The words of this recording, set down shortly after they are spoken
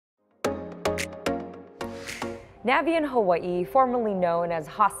Navian, Hawaii, formerly known as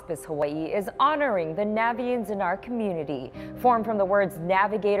Hospice Hawaii, is honoring the Navians in our community. Formed from the words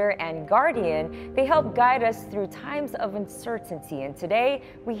navigator and guardian, they help guide us through times of uncertainty. And today,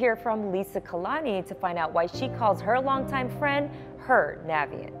 we hear from Lisa Kalani to find out why she calls her longtime friend her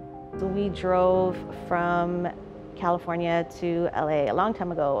Navian. So we drove from California to LA a long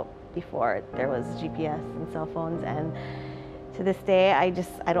time ago, before there was GPS and cell phones, and to this day, I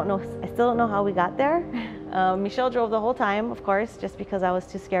still don't know how we got there. Michelle drove the whole time, of course, just because I was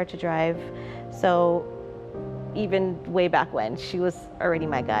too scared to drive. So even way back when, she was already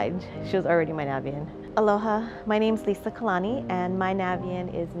my guide. She was already my Navian. Aloha, my name's Lisa Kalani, and my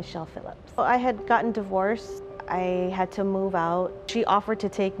Navian is Michelle Phillips. I had gotten divorced. I had to move out. She offered to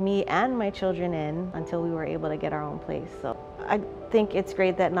take me and my children in until we were able to get our own place. So I think it's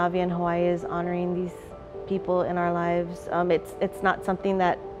great that Navian Hawaii is honoring these people in our lives. It's not something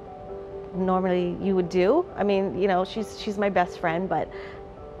that normally you would do. I mean, you know, she's my best friend, but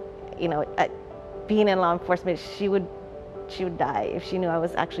you know, being in law enforcement, she would die if she knew I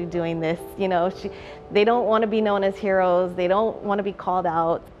was actually doing this. You know, they don't want to be known as heroes. They don't want to be called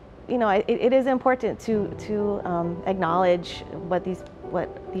out. You know, it is important to acknowledge what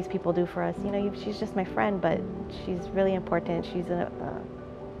these people do for us. You know, she's just my friend, but she's really important. She's an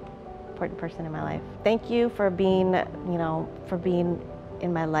important person in my life. Thank you for being, you know, for being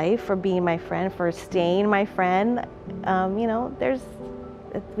in my life, for being my friend, for staying my friend. You know,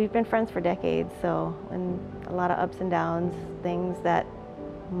 we've been friends for decades, so, and a lot of ups and downs, things that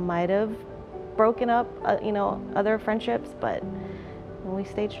might have broken up, you know, other friendships, but we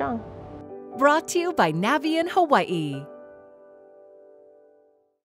stayed strong. Brought to you by Navian Hawaii.